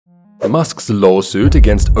Musk's lawsuit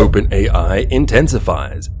against OpenAI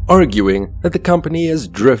intensifies, arguing that the company has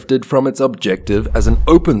drifted from its objective as an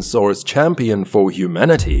open-source champion for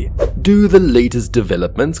humanity. Do the latest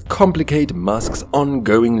developments complicate Musk's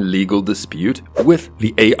ongoing legal dispute with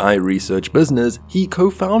the AI research business he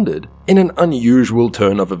co-founded? In an unusual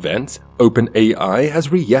turn of events, OpenAI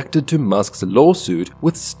has reacted to Musk's lawsuit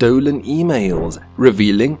with stolen emails,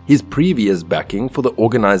 revealing his previous backing for the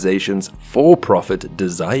organization's for-profit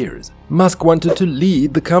desires. Musk wanted to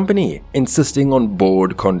lead the company, insisting on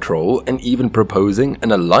board control and even proposing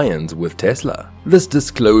an alliance with Tesla. This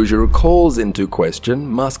disclosure calls into question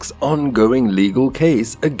Musk's ongoing legal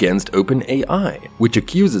case against OpenAI, which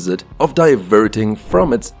accuses it of diverting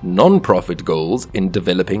from its non-profit goals in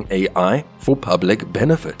developing AI for public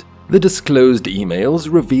benefit. The disclosed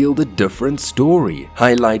emails revealed a different story,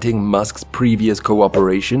 highlighting Musk's previous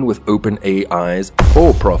cooperation with OpenAI's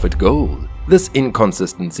for-profit goals. This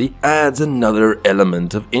inconsistency adds another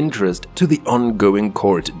element of interest to the ongoing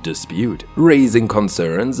court dispute, raising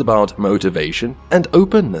concerns about motivation and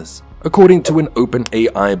openness. According to an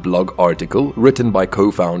OpenAI blog article written by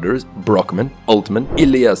co-founders Brockman, Altman,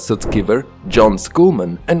 Ilya Sutskever, John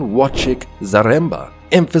Schulman, and Wojciech Zaremba,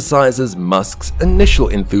 emphasizes Musk's initial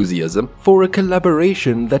enthusiasm for a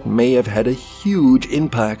collaboration that may have had a huge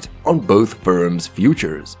impact on both firms'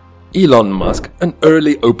 futures. Elon Musk, an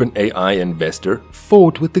early OpenAI investor,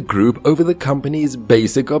 fought with the group over the company's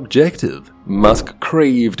basic objective. Musk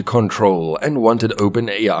craved control and wanted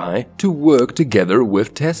OpenAI to work together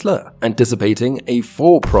with Tesla, anticipating a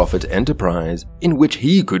for-profit enterprise in which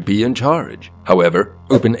he could be in charge. However,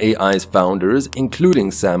 OpenAI's founders, including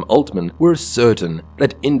Sam Altman, were certain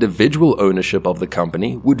that individual ownership of the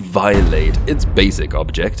company would violate its basic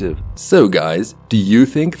objective. So guys, do you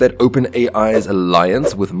think that OpenAI's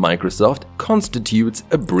alliance with Microsoft constitutes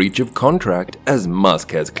a breach of contract as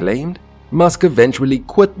Musk has claimed? Musk eventually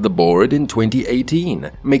quit the board in 2018,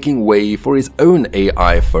 making way for his own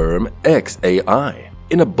AI firm xAI.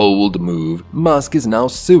 In a bold move, Musk is now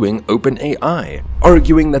suing OpenAI,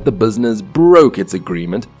 arguing that the business broke its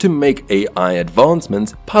agreement to make AI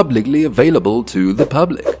advancements publicly available to the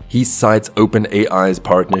public. He cites OpenAI's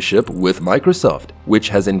partnership with Microsoft, which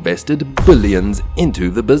has invested billions into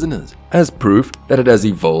the business, as proof that it has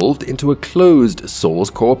evolved into a closed-source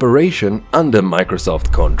corporation under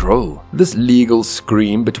Microsoft control. This legal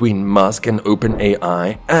scream between Musk and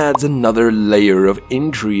OpenAI adds another layer of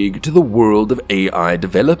intrigue to the world of AI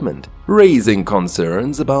development, raising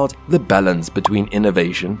concerns about the balance between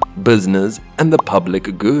innovation, business, and the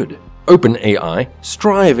public good. OpenAI,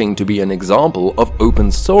 striving to be an example of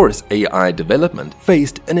open-source AI development,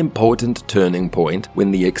 faced an important turning point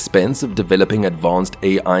when the expense of developing advanced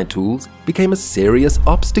AI tools became a serious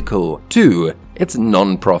obstacle to its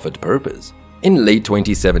non-profit purpose. In late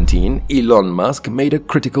 2017, Elon Musk made a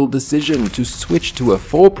critical decision to switch to a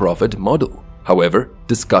for-profit model. However,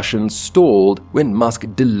 discussions stalled when Musk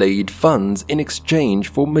delayed funds in exchange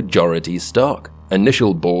for majority stock,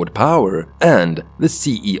 initial board power, and the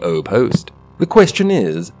CEO post. The question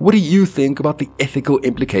is, what do you think about the ethical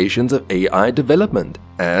implications of AI development?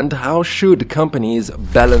 And how should companies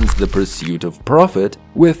balance the pursuit of profit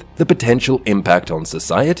with the potential impact on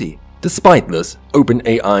society? Despite this,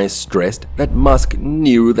 OpenAI stressed that Musk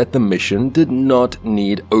knew that the mission did not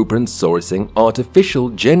need open sourcing artificial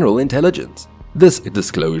general intelligence. This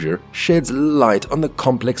disclosure sheds light on the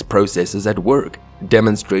complex processes at work,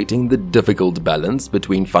 demonstrating the difficult balance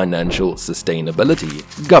between financial sustainability,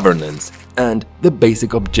 governance, and the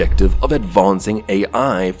basic objective of advancing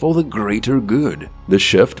AI for the greater good. The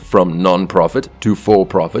shift from non-profit to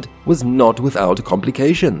for-profit was not without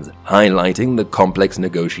complications, highlighting the complex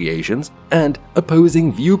negotiations and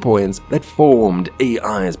opposing viewpoints that formed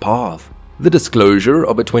AI's path. The disclosure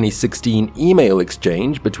of a 2016 email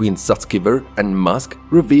exchange between Sutskever and Musk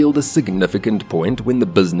revealed a significant point when the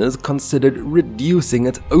business considered reducing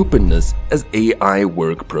its openness as AI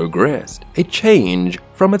work progressed, a change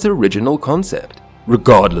from its original concept.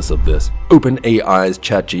 Regardless of this, OpenAI's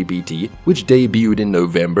ChatGPT, which debuted in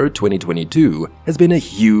November 2022, has been a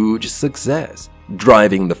huge success,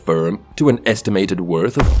 driving the firm to an estimated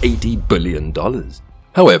worth of $80 billion.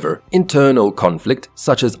 However, internal conflict,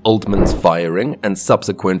 such as Altman's firing and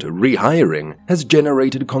subsequent rehiring, has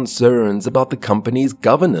generated concerns about the company's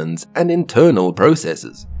governance and internal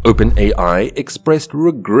processes. OpenAI expressed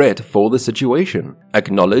regret for the situation,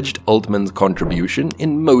 acknowledged Altman's contribution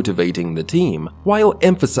in motivating the team, while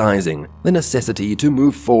emphasizing the necessity to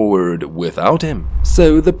move forward without him.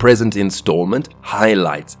 So the present installment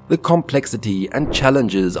highlights the complexity and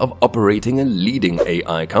challenges of operating a leading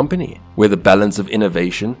AI company, where the balance of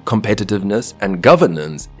innovation, competitiveness, and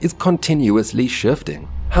governance is continuously shifting.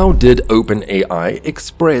 How did OpenAI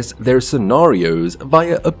express their scenarios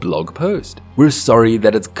via a blog post? We're sorry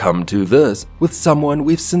that it's come to this with someone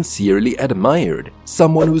we've sincerely admired,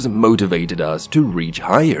 someone who's motivated us to reach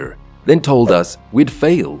higher, then told us we'd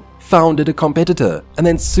fail, founded a competitor, and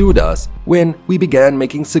then sued us when we began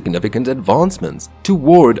making significant advancements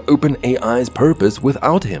toward OpenAI's purpose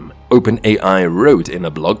without him, OpenAI wrote in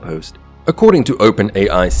a blog post. According to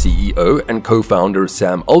OpenAI CEO and co-founder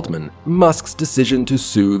Sam Altman, Musk's decision to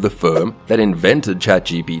sue the firm that invented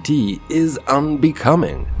ChatGPT is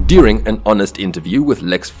unbecoming. During an honest interview with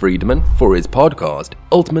Lex Fridman for his podcast,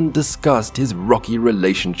 Altman discussed his rocky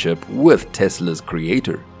relationship with Tesla's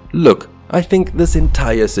creator. "Look, I think this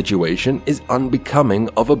entire situation is unbecoming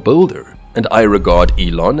of a builder, and I regard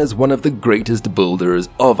Elon as one of the greatest builders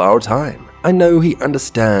of our time. I know he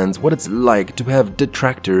understands what it's like to have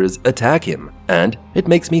detractors attack him, and it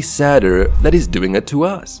makes me sadder that he's doing it to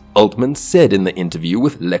us," Altman said in the interview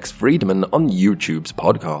with Lex Fridman on YouTube's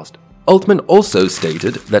podcast. Altman also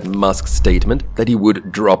stated that Musk's statement that he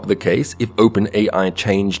would drop the case if OpenAI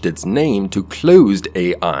changed its name to Closed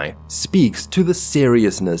AI speaks to the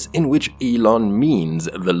seriousness in which Elon means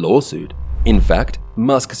the lawsuit. In fact,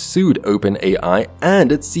 Musk sued OpenAI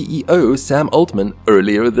and its CEO Sam Altman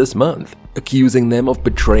earlier this month, accusing them of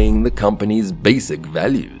betraying the company's basic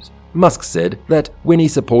values. Musk said that when he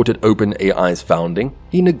supported OpenAI's founding,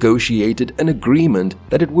 he negotiated an agreement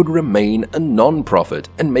that it would remain a non-profit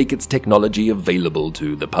and make its technology available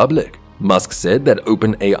to the public. Musk said that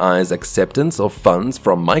OpenAI's acceptance of funds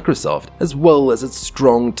from Microsoft, as well as its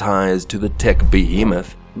strong ties to the tech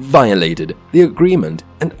behemoth, violated the agreement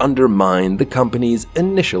and undermined the company's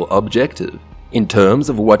initial objective. In terms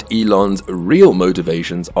of what Elon's real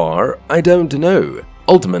motivations are, I don't know,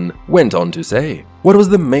 Altman went on to say. What was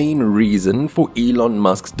the main reason for Elon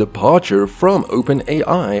Musk's departure from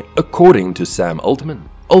OpenAI, according to Sam Altman?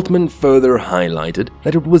 Altman further highlighted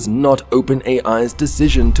that it was not OpenAI's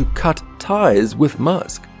decision to cut ties with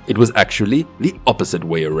Musk. It was actually the opposite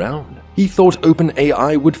way around. He thought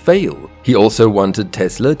OpenAI would fail. He also wanted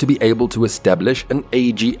Tesla to be able to establish an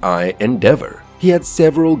AGI endeavor. He had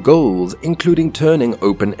several goals, including turning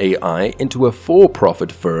OpenAI into a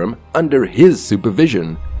for-profit firm under his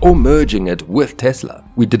supervision or merging it with Tesla.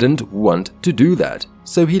 We didn't want to do that,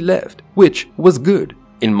 so he left, which was good.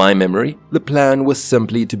 In my memory, the plan was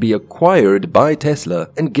simply to be acquired by Tesla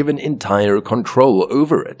and given entire control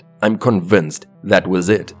over it. I'm convinced that was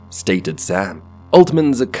it, stated Sam.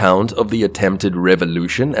 Altman's account of the attempted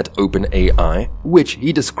revolution at OpenAI, which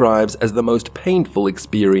he describes as the most painful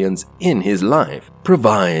experience in his life,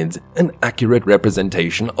 provides an accurate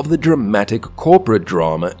representation of the dramatic corporate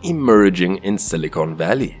drama emerging in Silicon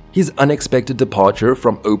Valley. His unexpected departure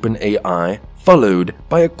from OpenAI, followed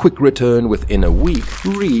by a quick return within a week,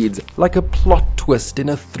 reads like a plot twist in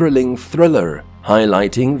a thrilling thriller,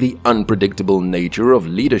 highlighting the unpredictable nature of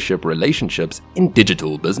leadership relationships in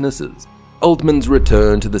digital businesses. Altman's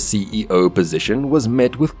return to the CEO position was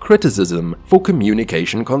met with criticism for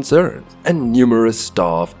communication concerns, and numerous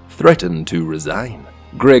staff threatened to resign.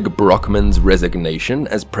 Greg Brockman's resignation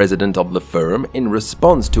as president of the firm in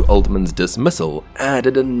response to Altman's dismissal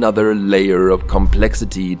added another layer of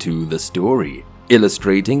complexity to the story,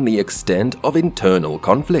 illustrating the extent of internal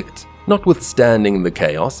conflicts. Notwithstanding the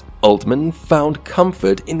chaos, Altman found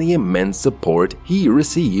comfort in the immense support he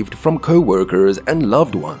received from co-workers and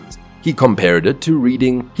loved ones. He compared it to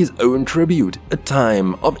reading his own tribute, a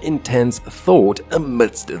time of intense thought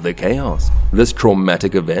amidst the chaos. This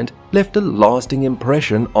traumatic event left a lasting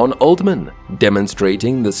impression on Altman,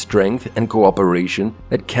 demonstrating the strength and cooperation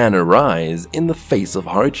that can arise in the face of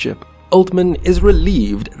hardship. Altman is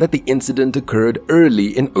relieved that the incident occurred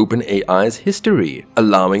early in OpenAI's history,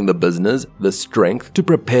 allowing the business the strength to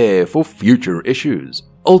prepare for future issues.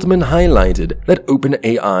 Altman highlighted that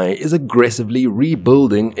OpenAI is aggressively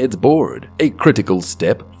rebuilding its board, a critical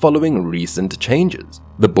step following recent changes.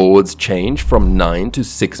 The board's change from 9 to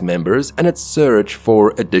 6 members and its search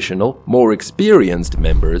for additional, more experienced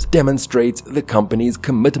members demonstrates the company's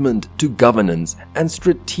commitment to governance and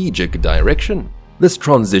strategic direction. This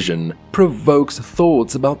transition provokes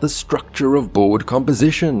thoughts about the structure of board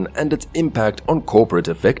composition and its impact on corporate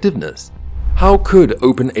effectiveness. How could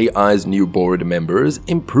OpenAI's new board members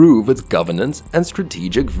improve its governance and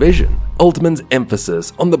strategic vision? Altman's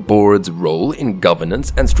emphasis on the board's role in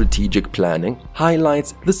governance and strategic planning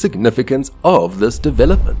highlights the significance of this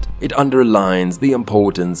development. It underlines the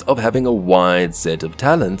importance of having a wide set of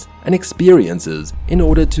talents and experiences in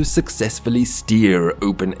order to successfully steer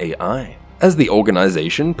OpenAI. As the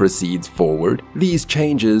organization proceeds forward, these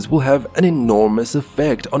changes will have an enormous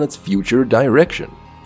effect on its future direction.